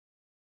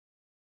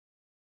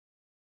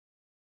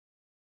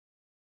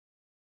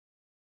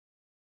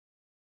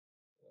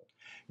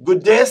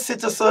Good day,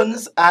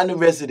 citizens and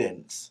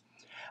residents.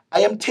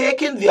 I am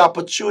taking the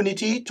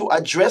opportunity to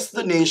address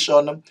the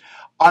nation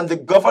on the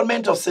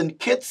government of St.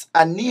 Kitts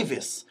and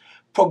Nevis'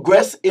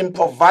 progress in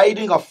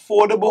providing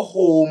affordable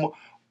home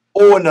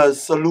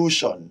owners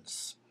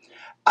solutions.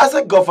 As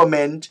a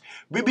government,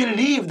 we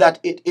believe that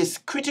it is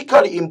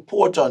critically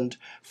important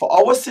for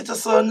our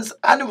citizens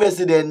and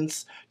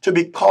residents to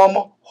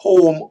become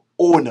home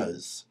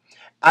owners,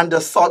 and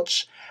as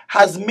such,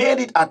 has made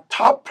it a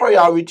top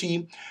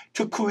priority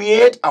to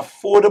create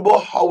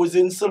affordable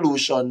housing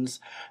solutions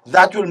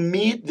that will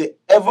meet the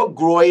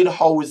ever-growing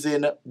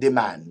housing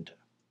demand.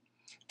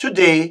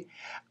 Today,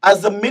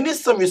 as the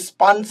Minister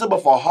responsible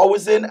for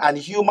Housing and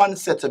Human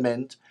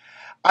Settlement,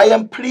 I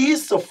am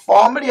pleased to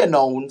formally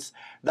announce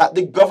that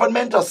the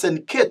Government of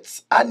St.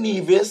 Kitts and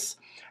Nevis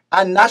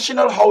and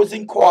National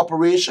Housing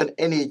Corporation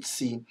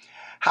NHC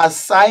has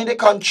signed a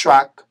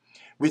contract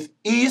with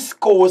East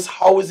Coast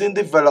Housing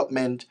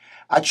Development,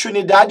 a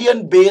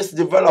Trinidadian-based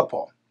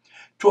developer,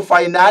 to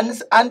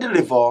finance and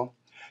deliver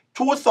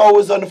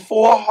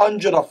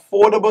 2,400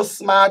 affordable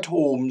smart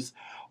homes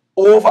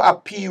over a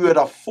period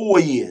of 4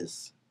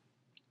 years,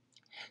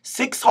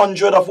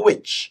 600 of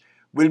which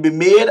will be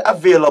made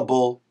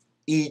available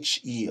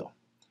each year.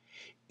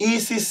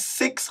 EC's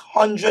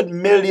 $600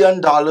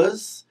 million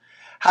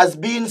has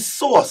been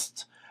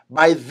sourced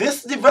by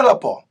this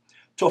developer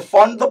to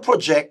fund the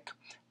project,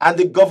 and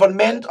the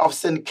government of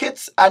St.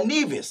 Kitts and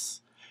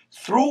Nevis,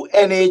 through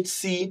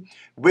NHC,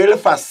 will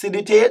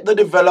facilitate the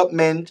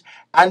development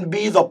and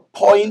be the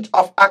point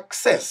of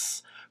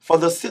access for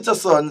the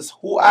citizens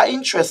who are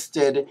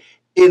interested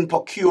in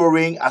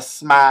procuring a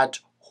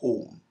smart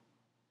home.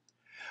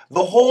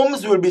 The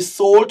homes will be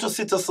sold to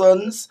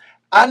citizens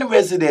and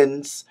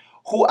residents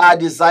who are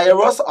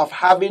desirous of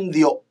having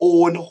their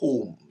own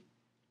home.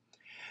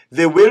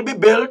 They will be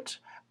built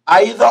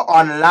either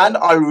on land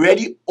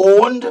already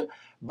owned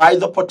by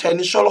the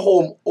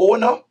potential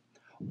homeowner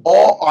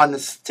or on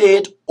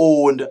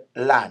state-owned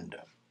land.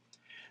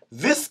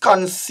 This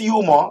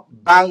consumer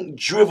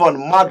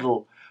bank-driven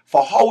model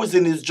for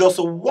housing is just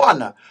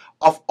one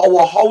of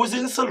our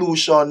housing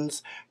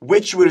solutions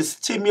which will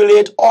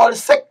stimulate all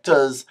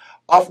sectors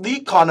of the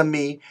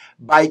economy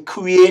by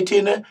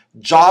creating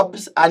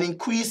jobs and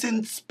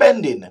increasing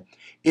spending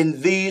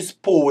in these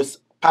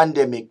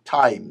post-pandemic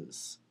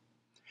times.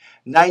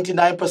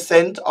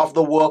 99% of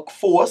the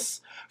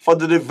workforce for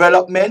the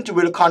development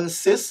will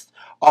consist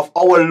of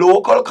our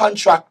local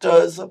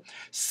contractors,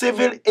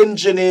 civil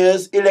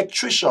engineers,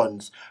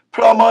 electricians,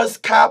 plumbers,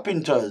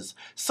 carpenters,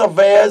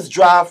 surveyors,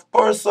 draft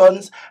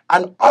persons,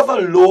 and other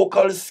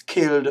local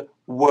skilled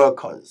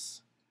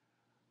workers.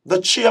 The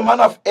chairman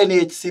of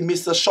NHC,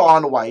 Mr.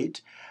 Sean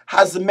White,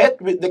 has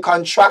met with the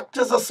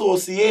Contractors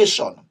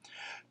Association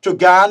to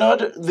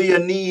garner their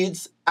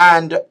needs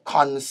and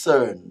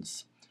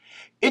concerns.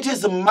 It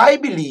is my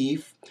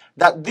belief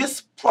that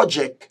this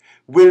project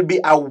will be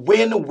a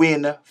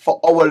win-win for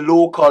our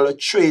local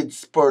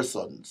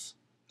tradespersons.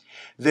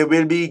 They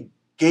will be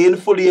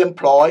gainfully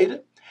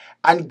employed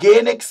and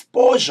gain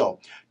exposure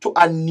to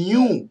a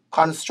new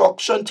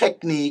construction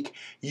technique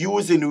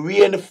using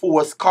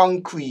reinforced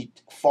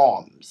concrete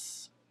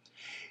forms.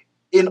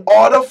 In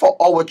order for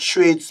our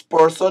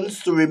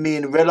tradespersons to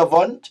remain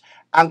relevant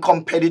and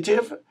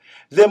competitive,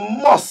 they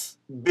must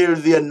build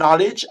their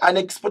knowledge and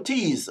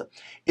expertise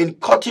in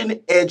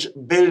cutting-edge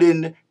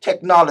building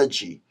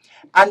technology,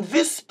 and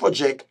this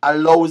project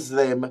allows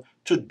them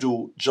to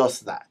do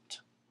just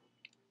that.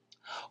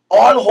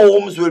 All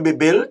homes will be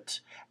built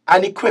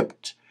and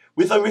equipped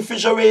with a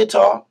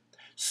refrigerator,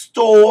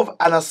 stove,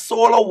 and a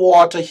solar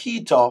water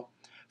heater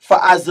for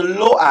as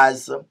low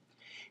as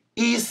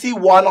EC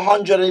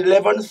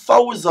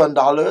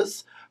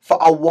 $111,000 for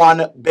a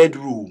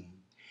one-bedroom,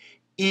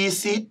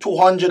 EC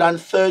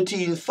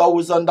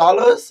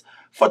 $213,000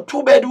 for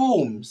 2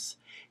 bedrooms,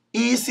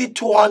 EC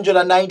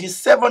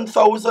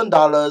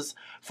 $297,000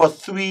 for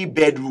 3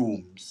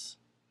 bedrooms.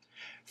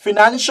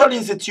 Financial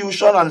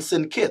institution on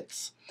St.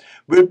 Kitts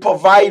will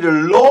provide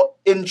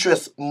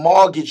low-interest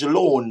mortgage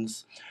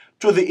loans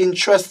to the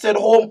interested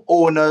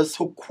homeowners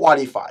who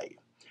qualify.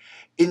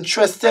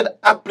 Interested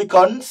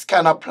applicants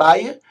can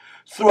apply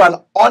through an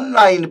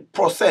online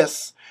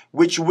process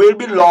which will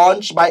be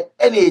launched by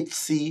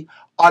NHC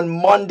on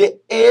Monday,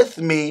 8th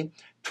May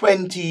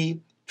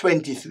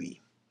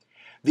 2023.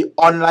 The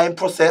online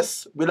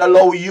process will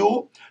allow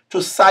you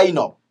to sign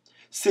up,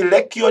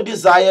 select your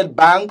desired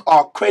bank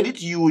or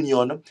credit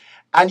union,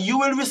 and you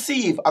will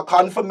receive a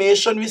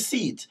confirmation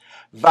receipt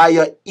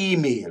via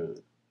email.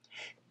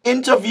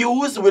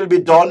 Interviews will be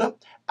done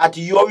at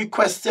your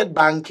requested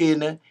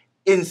banking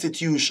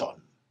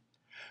institution.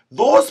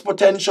 Those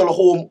potential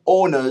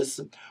homeowners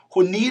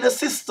who need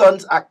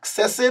assistance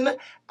accessing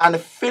and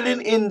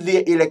filling in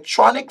their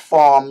electronic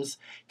forms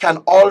can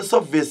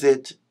also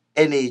visit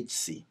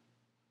NHC.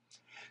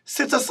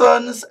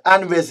 Citizens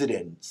and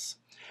residents,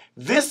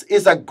 this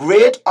is a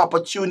great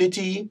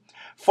opportunity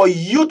for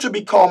you to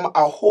become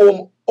a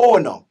home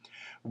owner,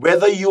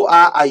 whether you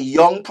are a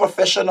young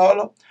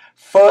professional,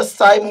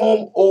 first-time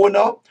home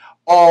owner,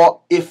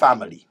 or a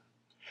family.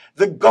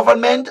 The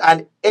government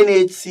and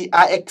NHC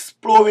are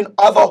exploring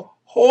other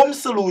home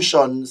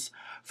solutions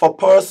for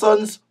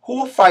persons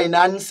whose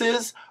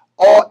finances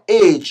or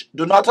age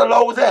do not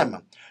allow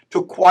them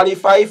to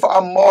qualify for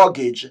a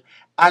mortgage,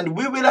 and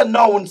we will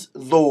announce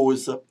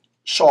those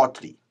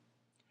shortly.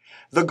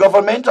 The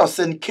government of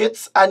St.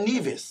 Kitts and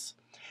Nevis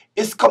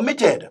is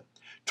committed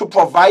to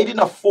providing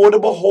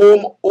affordable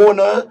home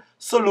owner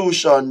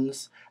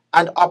solutions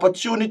and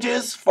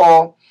opportunities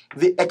for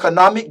the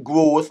economic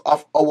growth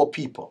of our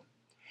people.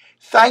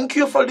 Thank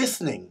you for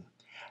listening,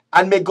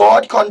 and may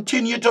God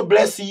continue to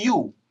bless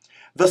you,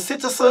 the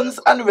citizens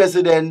and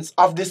residents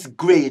of this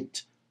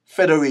great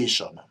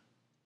federation.